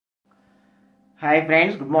Hi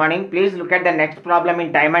friends, good morning. Please look at the next problem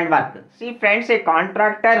in time and work. See friends, a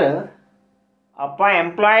contractor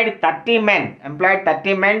employed 30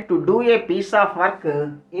 men to do a piece of work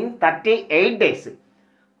in 38 days.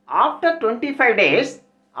 After 25 days,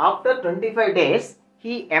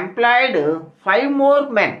 he employed 5 more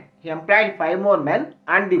men.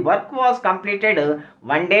 And the work was completed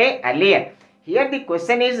one day earlier. Here the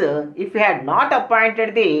question is, if he had not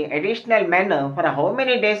appointed the additional men, for how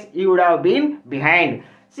many days he would have been behind?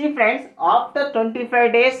 See friends, after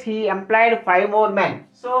 25 days he employed 5 more men.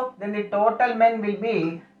 So then the total men will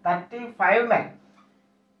be 35 men.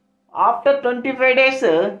 After 25 days,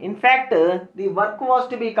 in fact, the work was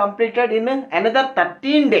to be completed in another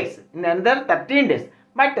 13 days.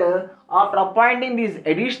 But after appointing these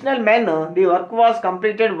additional men, the work was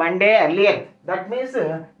completed one day earlier. That means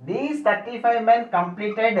these 35 men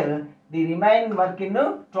completed the remaining work in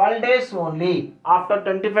 12 days only. After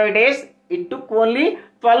 25 days, it took only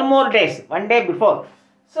 12 more days, one day before.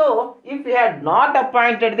 So, if we had not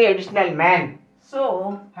appointed the additional men,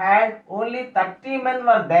 so had only 30 men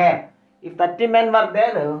were there. If 30 men were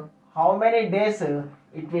there, how many days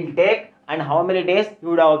it will take and how many days you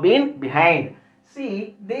would have been behind?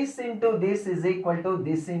 See, this into this is equal to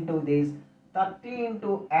this into this. 30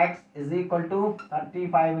 into x is equal to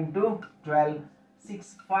 35 into 12.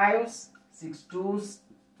 6 5s, 6 2s,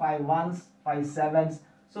 5 1s, 5 7s.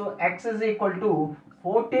 So x is equal to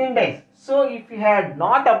 14 days. So if he had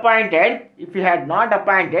not appointed, it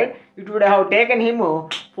would have taken him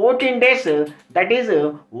 14 days. That is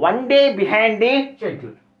 1 day behind the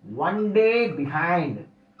schedule. 1 day behind.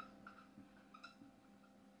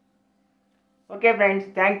 Okay friends,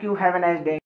 thank you. Have a nice day.